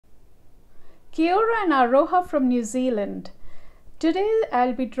Kia ora and Aroha from New Zealand. Today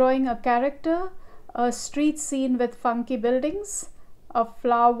I'll be drawing a character, a street scene with funky buildings, a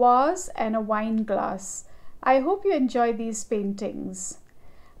flower vase and a wine glass. I hope you enjoy these paintings.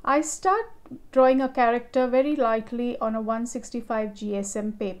 I start drawing a character very lightly on a 165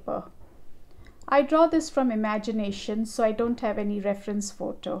 GSM paper. I draw this from imagination, so I don't have any reference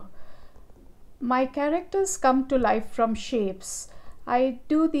photo. My characters come to life from shapes. I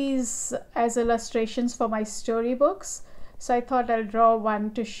do these as illustrations for my storybooks, so I thought I'll draw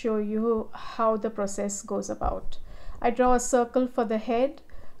one to show you how the process goes about. I draw a circle for the head,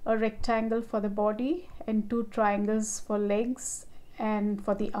 a rectangle for the body, and two triangles for legs and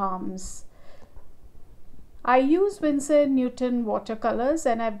for the arms. I use Winsor and Newton watercolors,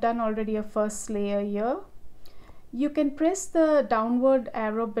 and I've done already a first layer here. You can press the downward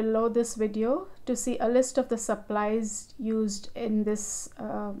arrow below this video to see a list of the supplies used in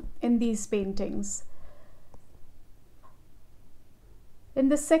these paintings. In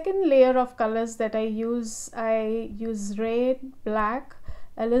the second layer of colors that I use red, black,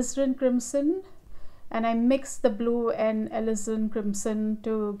 alizarin crimson, and I mix the blue and alizarin crimson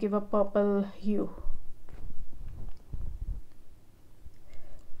to give a purple hue.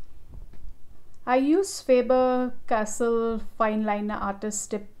 I use Faber-Castell fine liner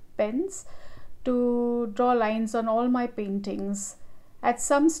artist tip pens to draw lines on all my paintings. At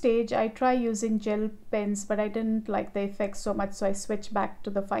some stage I try using gel pens, but I didn't like the effect so much, so I switched back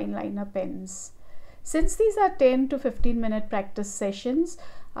to the fine liner pens. Since these are 10 to 15-minute practice sessions,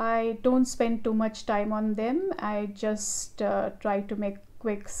 I don't spend too much time on them. I just try to make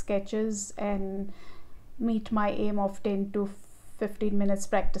quick sketches and meet my aim of 10 to 15 minutes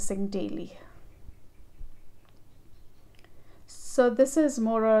practicing daily. So this is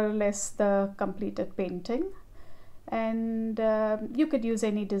more or less the completed painting, and you could use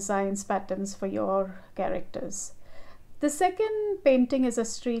any designs, patterns for your characters. The second painting is a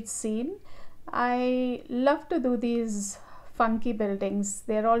street scene. I love to do these funky buildings.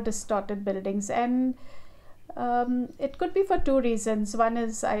 They're all distorted buildings, and it could be for two reasons. One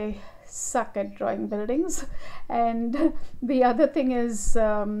is I suck at drawing buildings, and the other thing is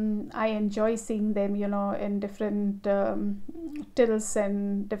I enjoy seeing them, in different tilts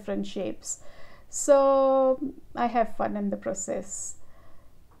and different shapes. So I have fun in the process.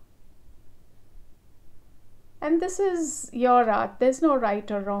 And this is your art. There's no right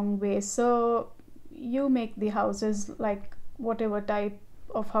or wrong way. So you make the houses like whatever type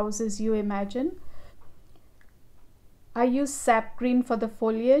of houses you imagine. I use sap green for the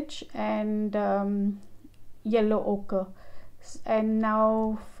foliage and yellow ochre. And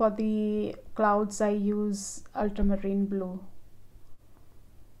now for the clouds I use ultramarine blue.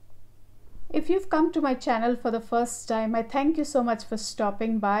 If you've come to my channel for the first time, I thank you so much for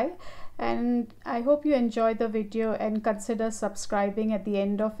stopping by, and I hope you enjoy the video and consider subscribing at the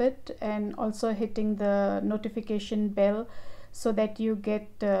end of it, and also hitting the notification bell so that you get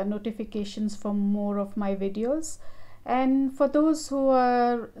notifications for more of my videos. And for those who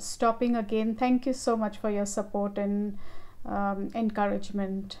are stopping again, thank you so much for your support and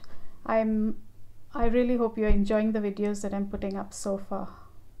encouragement. I really hope you're enjoying the videos that I'm putting up so far.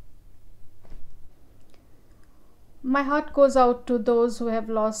 My heart goes out to those who have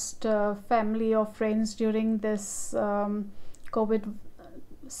lost family or friends during this COVID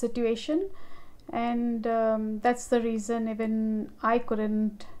situation, and that's the reason even I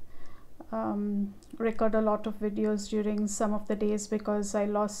couldn't record a lot of videos during some of the days, because I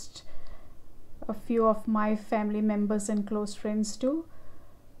lost a few of my family members and close friends too.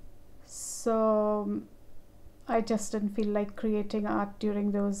 So I just didn't feel like creating art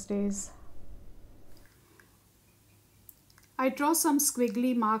during those days. I draw some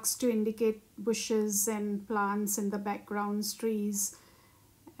squiggly marks to indicate bushes and plants in the backgrounds, trees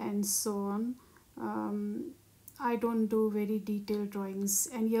and so on. I don't do very detailed drawings,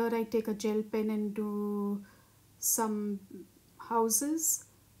 and here I take a gel pen and do some houses.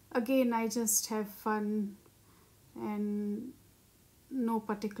 Again, I just have fun and no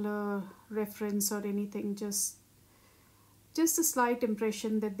particular reference or anything, just a slight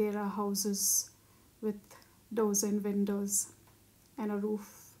impression that there are houses with doors and windows and a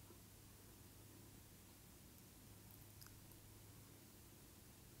roof.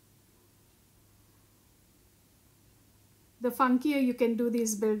 The funkier you can do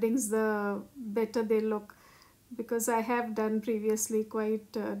these buildings, the better they look, because I have done previously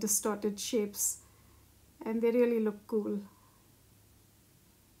quite distorted shapes and they really look cool.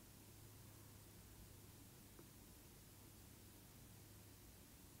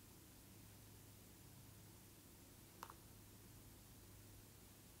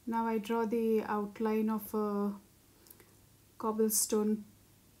 Now I draw the outline of a cobblestone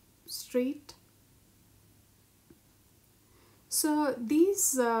street. So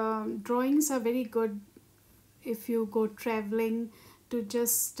these drawings are very good if you go traveling to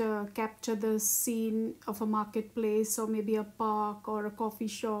just capture the scene of a marketplace or maybe a park or a coffee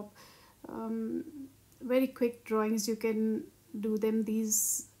shop. Very quick drawings, you can do them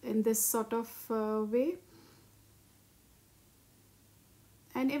in this sort of way.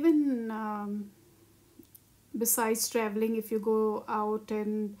 And even besides traveling, if you go out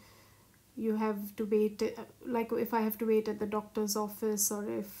and you have to wait, like if I have to wait at the doctor's office or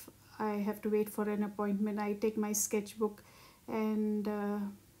if I have to wait for an appointment, I take my sketchbook and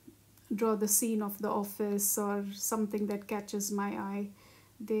draw the scene of the office or something that catches my eye.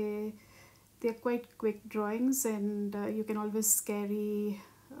 They're quite quick drawings, and you can always carry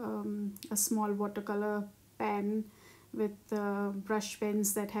a small watercolor pen with brush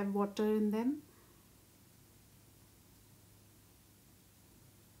pens that have water in them.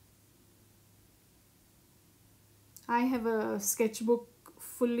 I have a sketchbook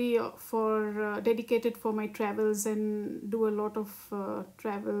fully dedicated for my travels and do a lot of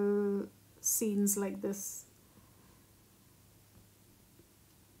travel scenes like this.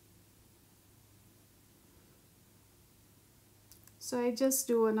 So I just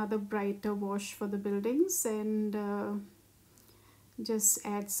do another brighter wash for the buildings and just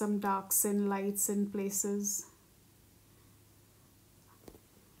add some darks and lights in places.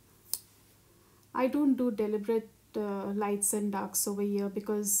 I don't do deliberate lights and darks over here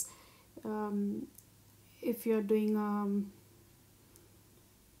because if you're doing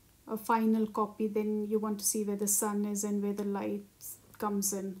a final copy, then you want to see where the sun is and where the light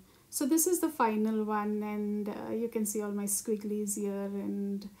comes in. So this is the final one, and you can see all my squigglies here,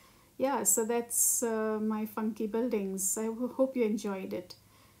 and yeah, so that's my funky buildings. I hope you enjoyed it.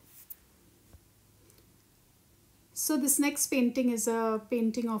 So this next painting is a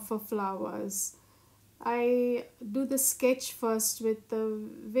painting of flowers. I do the sketch first with a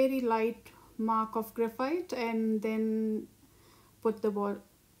very light mark of graphite and then put the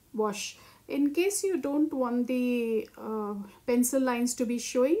wash. In case you don't want the pencil lines to be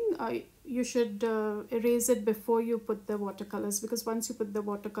showing, you should erase it before you put the watercolors, because once you put the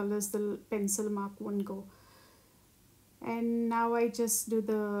watercolors, the pencil mark won't go. And now I just do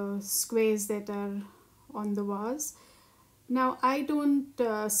the squares that are on the vase. Now I don't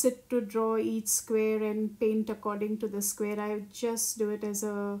sit to draw each square and paint according to the square. I just do it as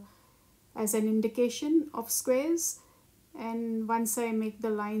an indication of squares. And once I make the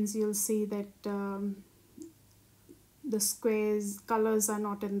lines, you'll see that the squares colors are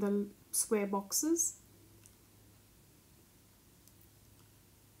not in the square boxes.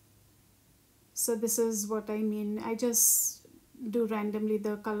 So this is what I mean. I just do randomly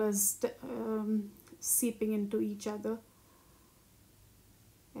the colors seeping into each other.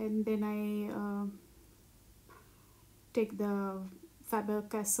 And then I take the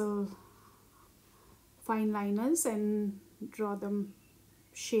Faber-Castell fine liners and draw the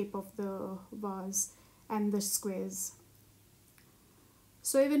shape of the vase and the squares.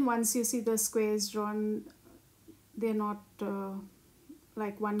 So even once you see the squares drawn, they're not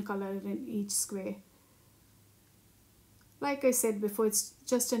like one color in each square. Like I said before, it's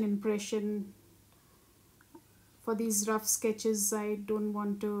just an impression. For these rough sketches, I don't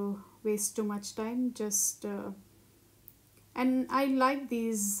want to waste too much time. And I like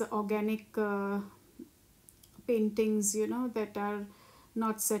these organic paintings, that are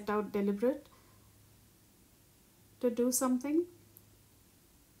not set out deliberate to do something.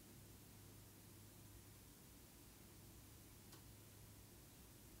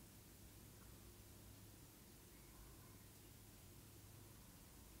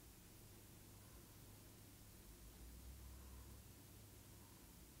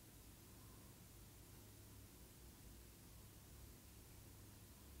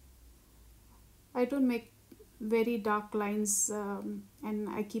 I don't make very dark lines, and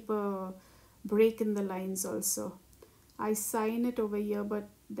I keep a break in the lines also. I sign it over here, but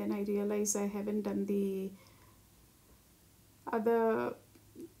then I realize I haven't done the other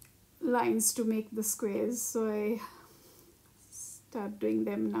lines to make the squares, so I start doing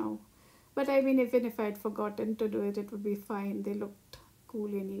them now. But I mean, even if I had forgotten to do it, it would be fine. They looked cool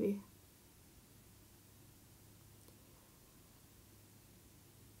anyway.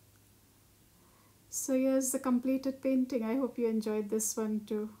 So here's the completed painting. I hope you enjoyed this one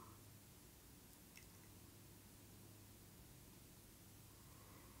too.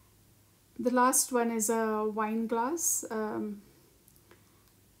 The last one is a wine glass.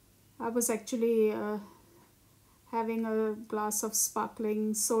 I was actually having a glass of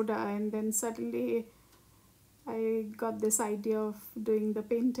sparkling soda, and then suddenly I got this idea of doing the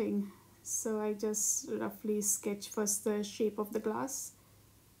painting. So I just roughly sketch first the shape of the glass.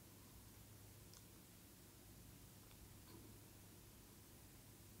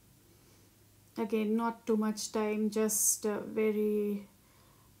 Again, not too much time, just a very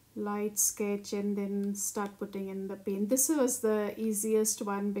light sketch and then start putting in the paint. This was the easiest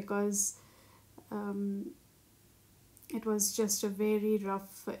one because it was just a very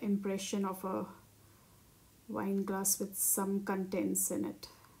rough impression of a wine glass with some contents in it.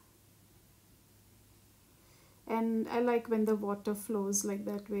 And I like when the water flows like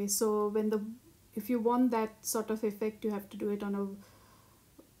that way. So if you want that sort of effect, you have to do it on a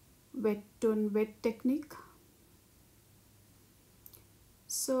wet tone wet technique.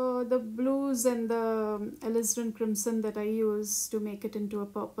 So the blues and the alizarin crimson that I use to make it into a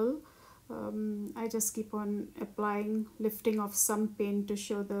purple, I just keep on applying, lifting off some paint to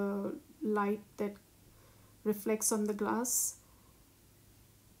show the light that reflects on the glass.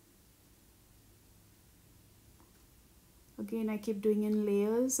 Again, I keep doing in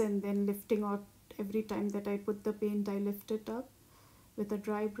layers and then lifting out every time that I put the paint. I lift it up with a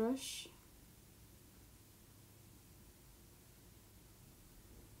dry brush.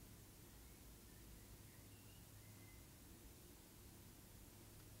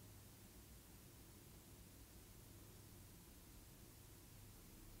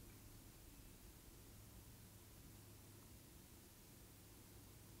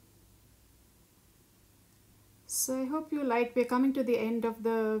 So I hope you like. We're coming to the end of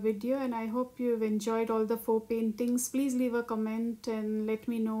the video, and I hope you've enjoyed all the 4 paintings. Please leave a comment and let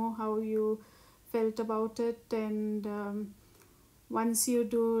me know how you felt about it. And once you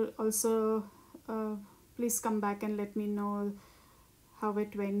do, also please come back and let me know how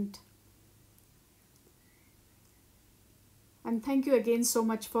it went. And thank you again so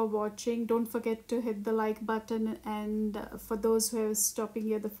much for watching. Don't forget to hit the like button, and for those who are stopping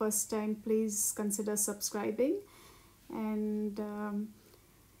here the first time, please consider subscribing. And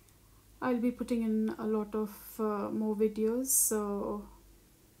I'll be putting in a lot of more videos. So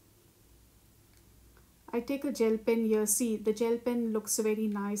I take a gel pen here. See, the gel pen looks very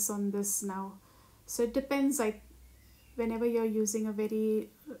nice on this now. So it depends. Whenever you're using a very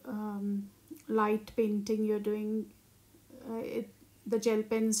light painting, you're doing the gel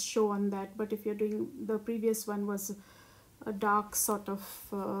pens show on that. But if you're doing, the previous one was a dark sort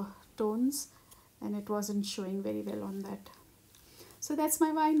of tones, and it wasn't showing very well on that. So that's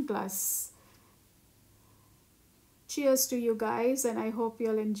my wine glass. Cheers to you guys, and I hope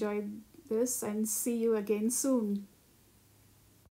you'll enjoy this, and see you again soon.